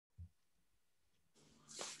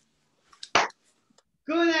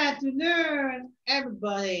afternoon,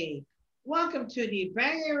 everybody. Welcome to the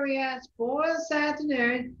Bay Area Sports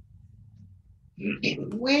Afternoon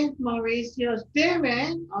with Mauricio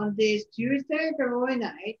Stillman on this Tuesday, February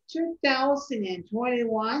 9th,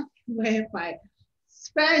 2021, with my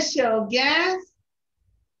special guest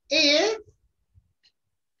is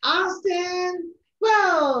Austin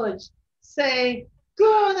Roach. Say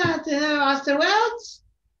good afternoon, Austin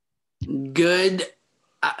Roach. Good,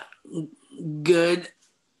 uh, good,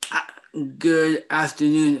 uh, good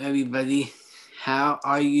afternoon, everybody. How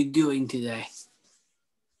are you doing today?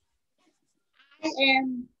 I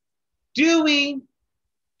am doing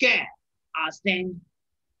good, Austin.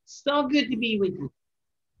 So good to be with you.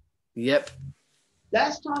 Yep.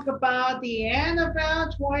 Let's talk about the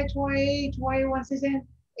NFL 2020-21 season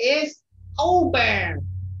is over.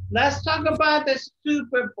 Let's talk about the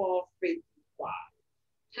Super Bowl 55.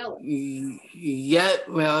 Tell us. Yet,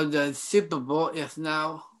 well, the Super Bowl is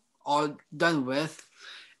now all done with,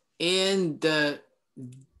 and the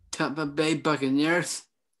Tampa Bay Buccaneers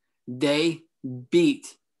they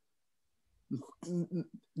beat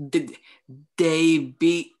they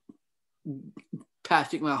beat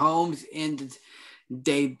Patrick Mahomes and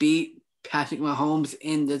they beat Patrick Mahomes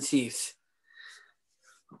and the Chiefs.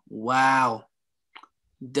 Wow.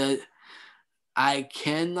 The I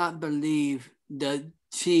cannot believe the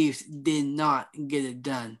Chiefs did not get it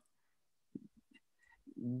done.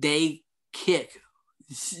 They kicked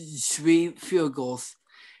three field goals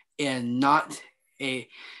and a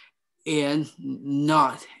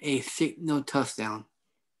not a signal touchdown.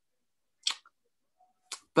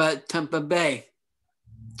 But Tampa Bay,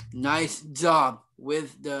 nice job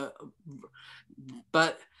with the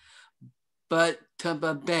but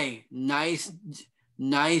Tampa Bay, nice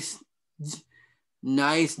nice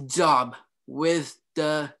job with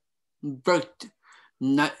the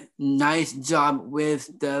nice job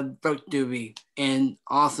with the victory and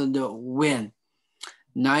also the win.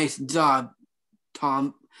 Nice job,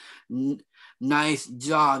 Tom. Nice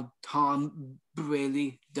job, Tom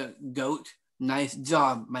Brady, the goat. Nice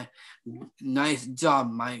job, my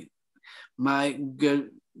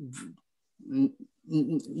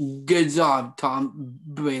good job, Tom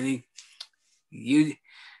Brady. You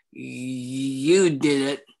did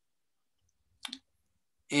it,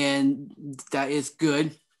 and that is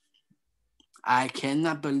good. I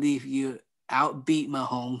cannot believe you outbeat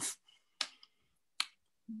Mahomes.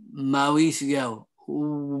 Mauricio,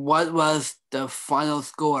 what was the final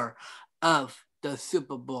score of the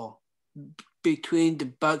Super Bowl between the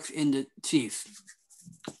Bucks and the Chiefs?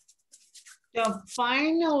 The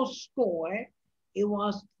final score, it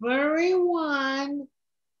was 31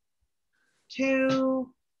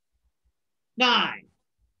 to 9.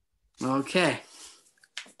 Okay.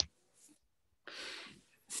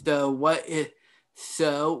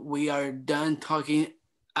 So we are done talking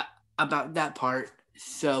about that part.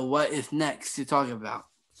 So what is next to talk about?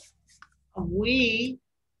 We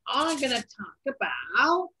are going to talk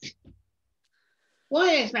about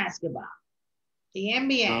what is basketball? The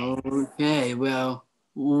NBA. Okay, well,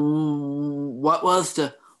 what was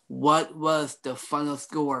the final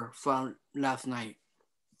score from last night?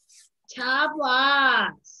 Top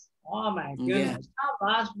loss. Oh my Yeah. goodness. Top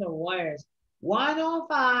loss for the Warriors.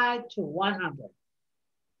 105 to 100.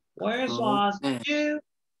 Warriors lost Okay. to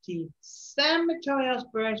the San Antonio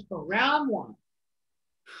Spurs for round one.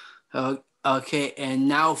 Okay, and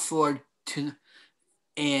now for tonight,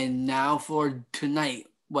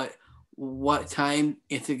 what time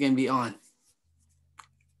is it gonna be on?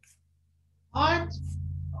 On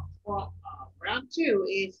well, round two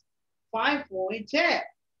is 5-4-10.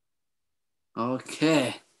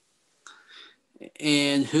 Okay.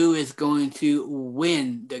 And who is going to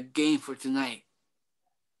win the game for tonight?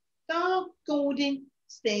 The Golden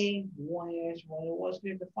State Warriors. What it was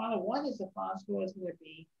going to be the final one is the final score is going to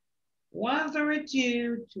be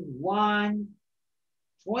 132 to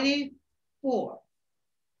 124.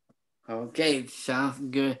 Okay, sounds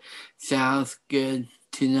good. Sounds good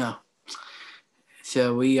to know.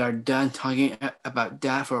 So we are done talking about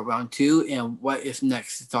that for round two, and what is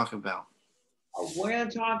next to talk about? We're going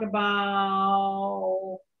to talk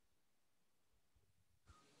about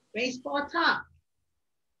baseball top.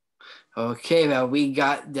 Okay, well, we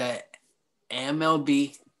got the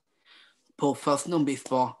MLB, professional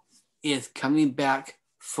baseball, is coming back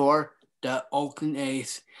for the Oakland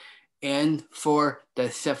A's and for the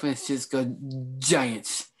San Francisco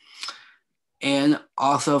Giants, and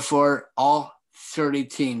also for all 30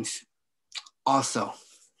 teams. Also,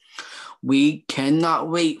 we cannot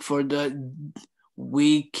wait for the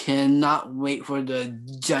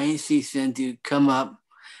Giant season to come up,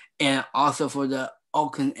 and also for the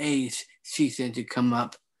Oakland A's season to come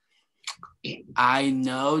up. I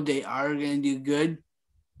know they are going to do good.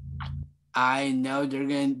 I know they're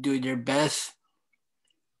going to do their best.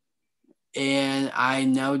 And I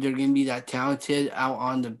know they're going to be that talented out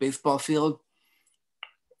on the baseball field.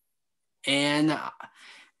 And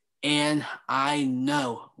I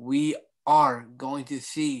know we are going to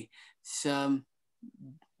see some.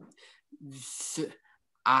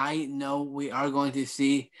 I know we are going to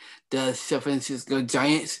see the San Francisco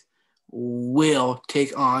Giants will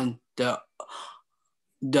take on the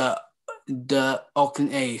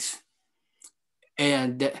Oakland A's,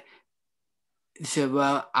 and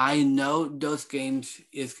so I know those games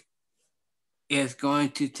is going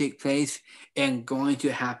to take place and going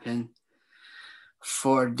to happen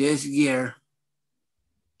for this year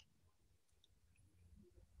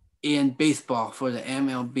in baseball for the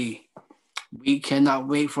MLB. We cannot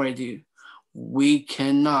wait for it to. We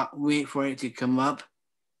cannot wait for it to come up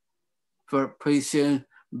for pretty soon.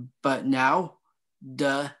 But now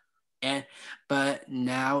the NFL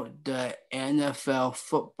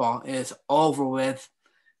football is over with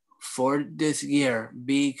for this year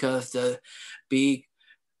because the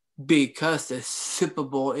Super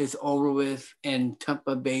Bowl is over with and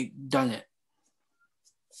Tampa Bay done it.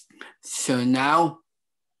 So now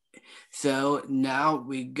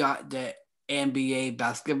we got the NBA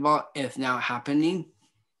basketball is now happening,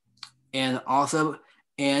 and also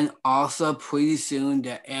pretty soon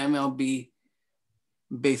the MLB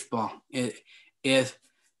baseball is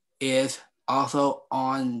also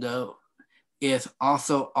on the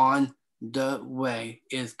way,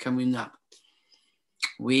 is coming up.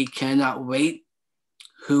 We cannot wait.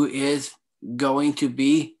 Who is going to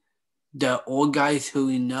be the old guys who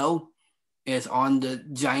we know is on the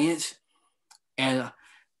Giants,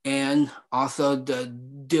 and also the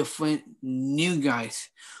different new guys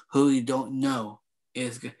who we don't know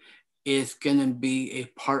is gonna be a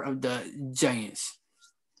part of the Giants.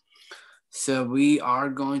 So we are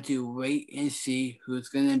going to wait and see who's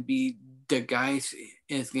gonna be the guys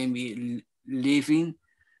is gonna be leaving,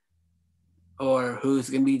 or who's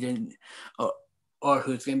gonna be or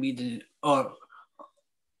who's gonna be the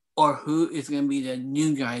or who is gonna be the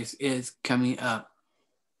new guys is coming up.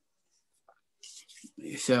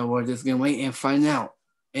 So we're just gonna wait and find out,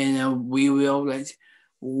 and we will let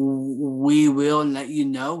you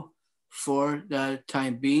know for the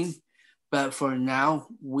time being. But for now,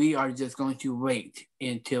 we are just going to wait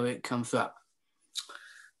until it comes up.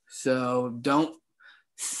 So don't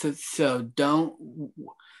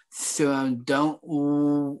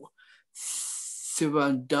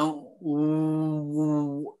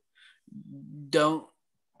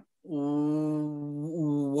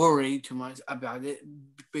worry too much about it,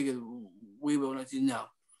 because we will let you know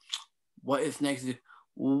what is next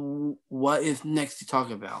to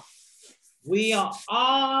talk about. We are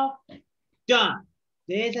all done.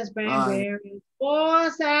 This has been very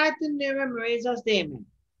sports afternoon with Mauricio Stillman.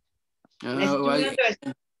 Let's do it.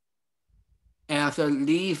 And also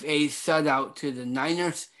leave a shout out to the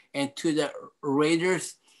Niners and to the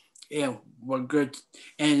Raiders. And we're good,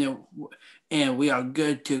 and we are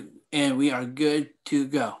good to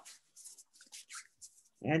go.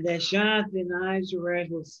 And the shot, the Niners,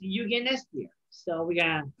 we'll see you again next year. So we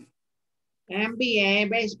got NBA,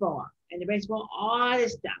 baseball, and the baseball, all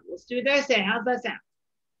this stuff. Let's do Thursday. How's that sound?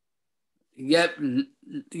 Yep.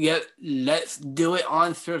 Let's do it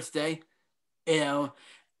on Thursday. And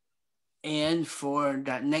for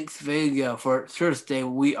that next video for Thursday,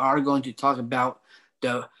 we are going to talk about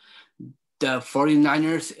the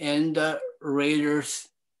 49ers and the Raiders,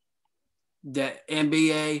 the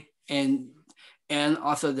NBA, and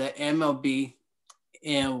also the MLB,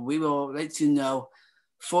 and we will let you know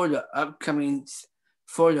for the upcoming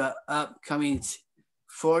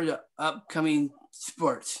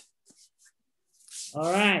sports.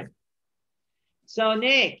 All right. So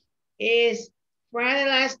Nick, it's Friday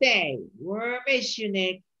last day. We'll miss you,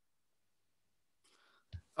 Nick.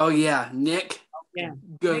 Oh yeah, Nick. Yeah.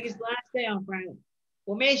 Nick is last day on Friday.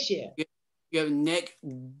 We'll miss you. Yeah, Nick,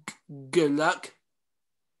 good luck.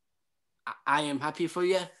 I am happy for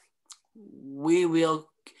you. We will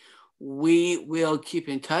keep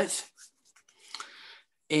in touch,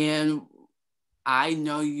 and I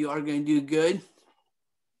know you are going to do good,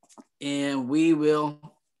 and we will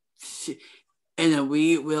see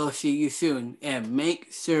you soon. And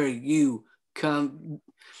make sure you come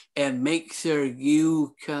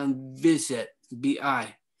visit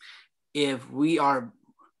BI if we are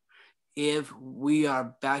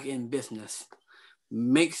back in business.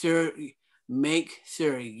 Make sure you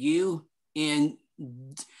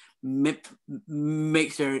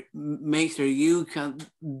make sure you come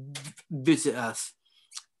visit us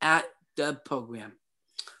at the program.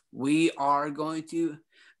 We are going to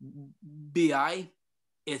BI.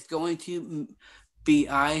 It's going to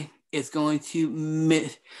BI. It's going to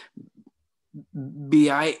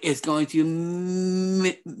BI is going to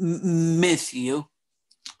miss you,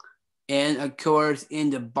 and of course, in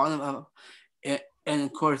the bottom of and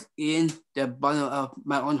of course, in the bottom of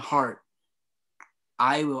my own heart,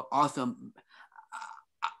 I will also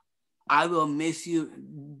I will miss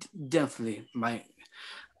you definitely.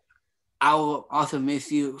 I will also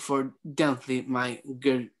miss you for definitely, my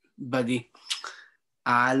good buddy.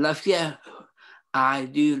 I love you. I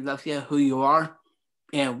do love you who you are,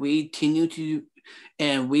 and we continue to,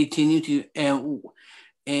 and we continue to,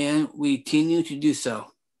 and we continue to do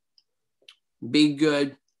so. Be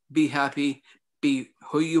good, be happy, be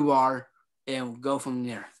who you are, and go from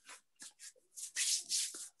there.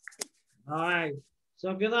 All right.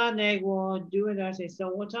 So good luck, Nick. We'll do it Thursday.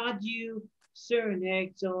 So we'll talk to you soon,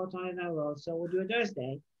 Nick. So we'll talk tomorrow. So we'll do it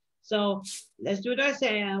Thursday. So let's do it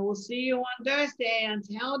Thursday, and we'll see you on Thursday.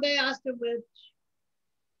 Until then, hasta with.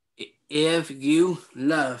 If you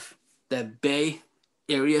love the Bay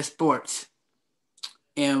Area sports,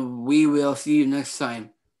 and we will see you next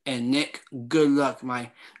time. And Nick, good luck,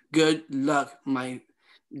 my good luck, my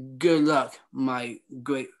good luck, my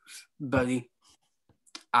great buddy.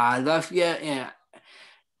 I love you,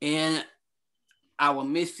 and I will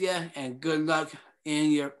miss you, and good luck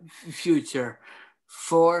in your future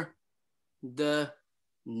for the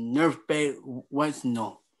North Bay West.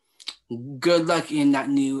 No, good luck in that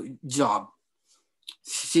new job.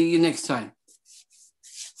 See you next time.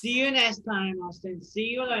 See you next time, Austin.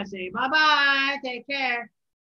 See you Thursday. Bye bye. Take care.